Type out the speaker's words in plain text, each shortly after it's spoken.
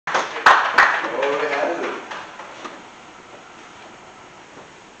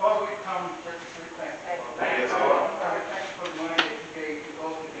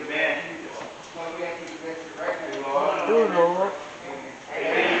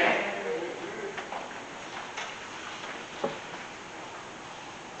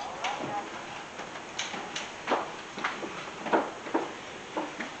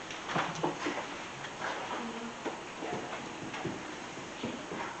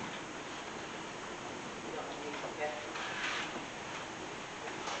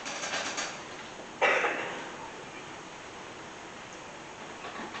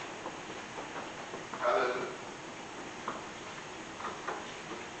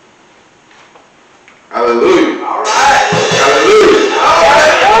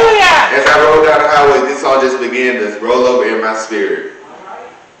how this all just began to roll over in my spirit.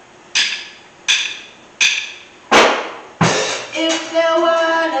 If there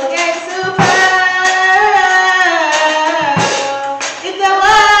were no gates to pearl, if there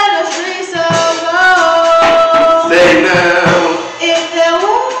were no streets of gold, say now. if there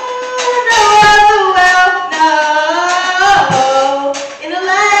were no other wealth, no, in a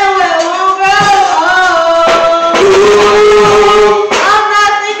land where it won't grow. I'm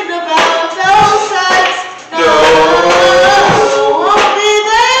not thinking about those sights, no.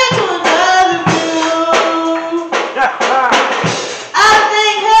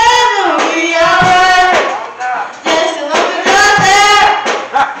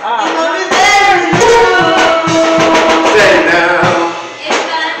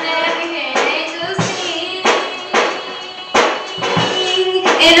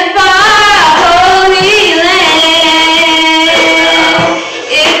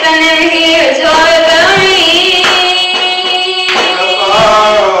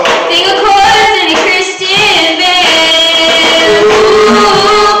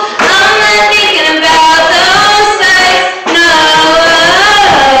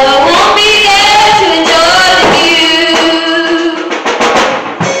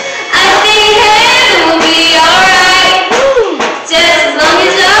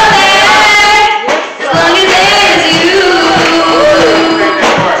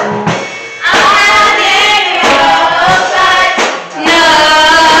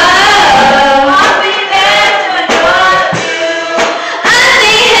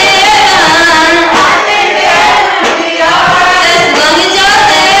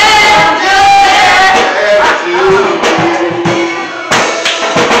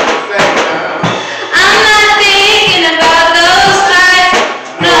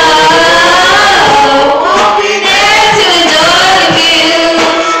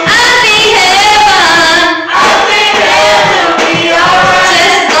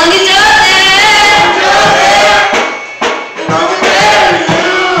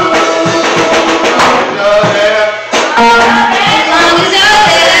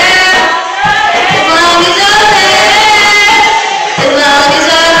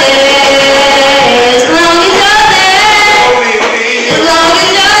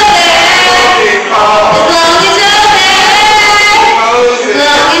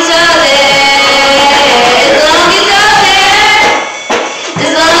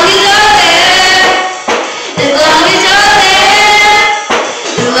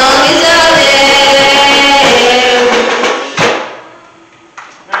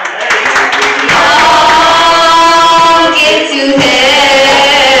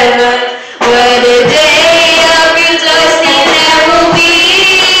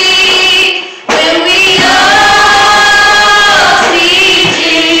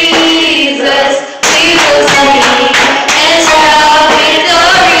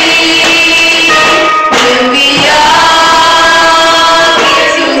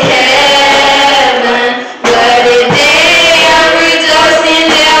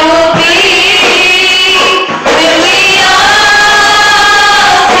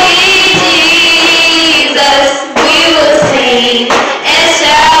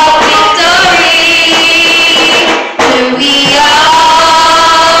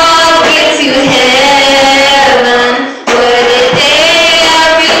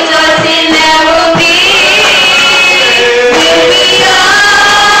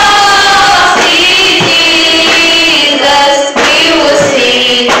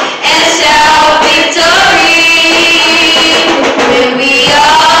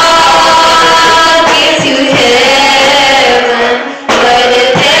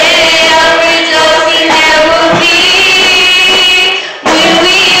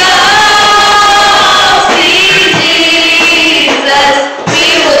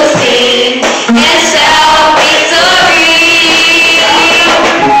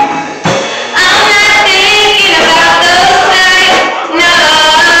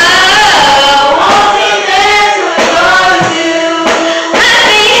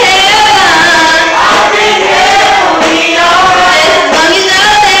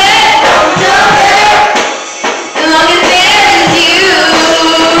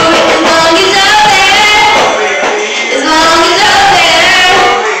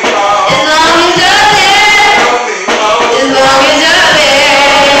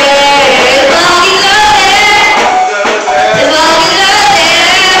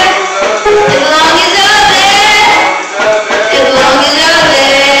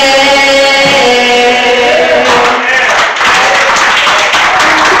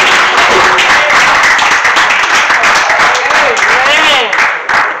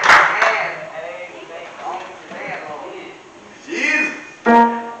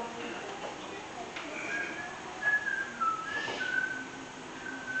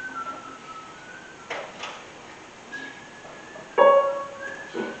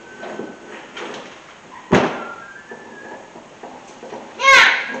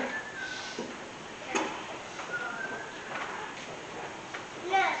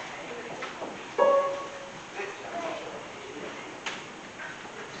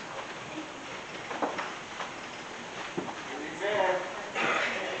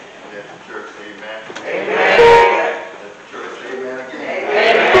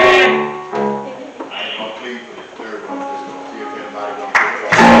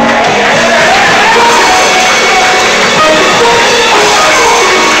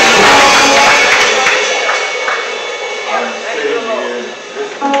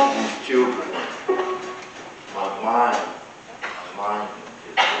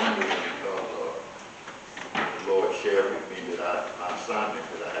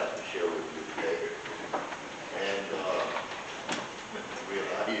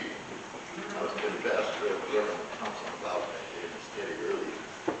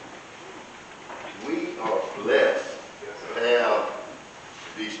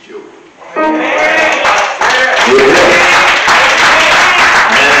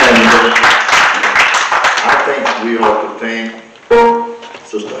 I think we ought to thank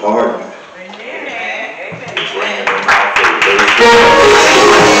Sister Harden for bringing them out for the birthday.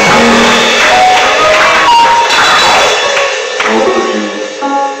 Most of you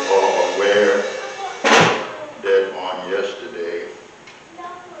are aware that on yesterday,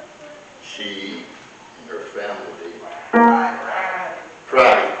 she and her family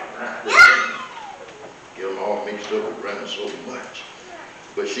Friday. Get them all mixed up with running so much.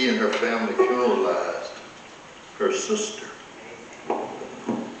 But she and her family funeralized her sister.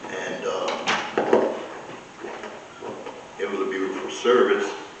 And it was a beautiful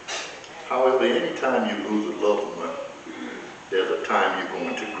service. However, anytime you lose a loved one, there's a time you're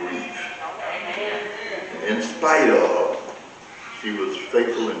going to grieve. And in spite of, she was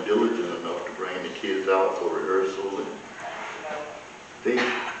faithful and diligent enough to bring the kids out for rehearsal, and they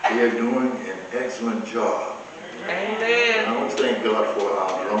are doing an excellent job. Amen. I want to thank God for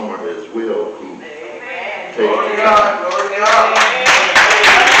our drummer as well, who takes the time.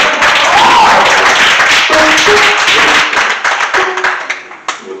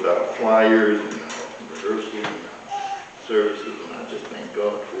 With our choirs and our rehearsals and our services, and I just thank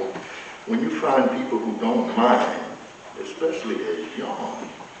God for when you find people who don't mind, especially as young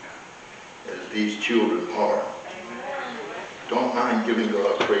as these children are. Don't mind giving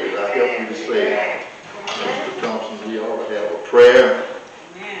God praise. I help you to say, Mr. Thompson, we ought to have a prayer,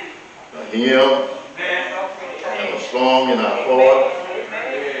 a hymn, and a song in our heart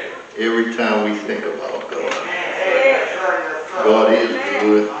every time we think about God. God is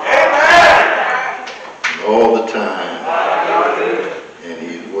good all the time, and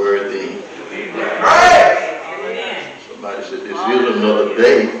He's worthy. Somebody said, this is another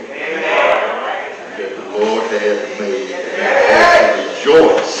day that the Lord has made, and I have to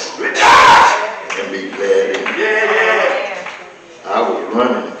rejoice and be glad in it. I was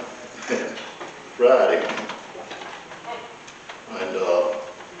running Friday, and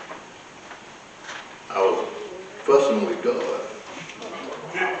I was fussing with God.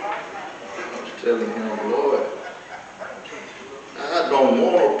 I was telling Him, Lord, I don't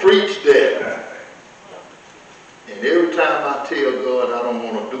want to preach that. And every time I tell God I don't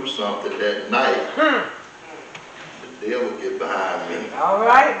want to do something that night, the devil get behind me. All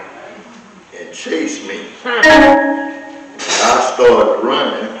right. And chase me. I started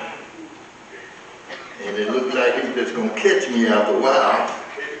running, and it looked like he was just going to catch me after a while.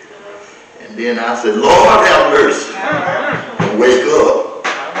 And then I said, Lord have mercy, and wake up.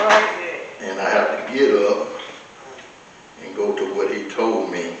 And I have to get up and go to what He told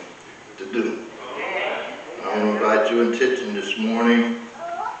me to do. I want to invite your attention this morning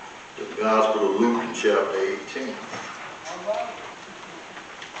to the Gospel of Luke in chapter 18.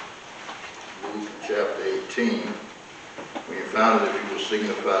 Luke chapter 18. When you found it, if you will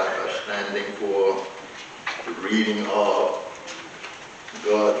signify by standing for the reading of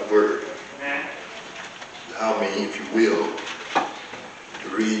God's Word. Allow me, if you will, to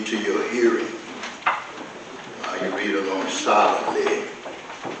read to your hearing while you read along silently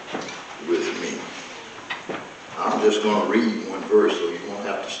with me. I'm just going to read one verse so you won't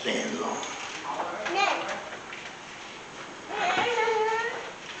have to stand long.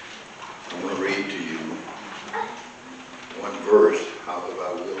 I'm going to read to you one verse, however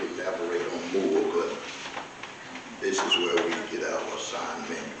I will elaborate on more, but this is where we get our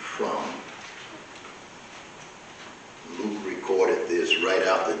assignment from. Luke recorded this right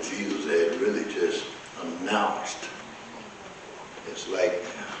after Jesus had really just announced. It's like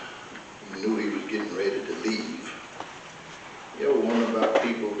he knew he was getting ready to leave. You ever wonder about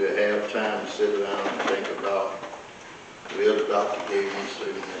people that have time to sit around and think about, well, the doctor gave me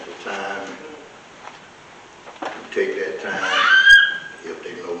certain at the time, and take that time, if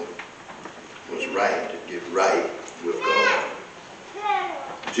they know what's right, to get right with God.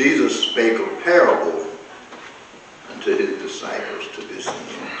 Jesus spake a parable unto his disciples to this end.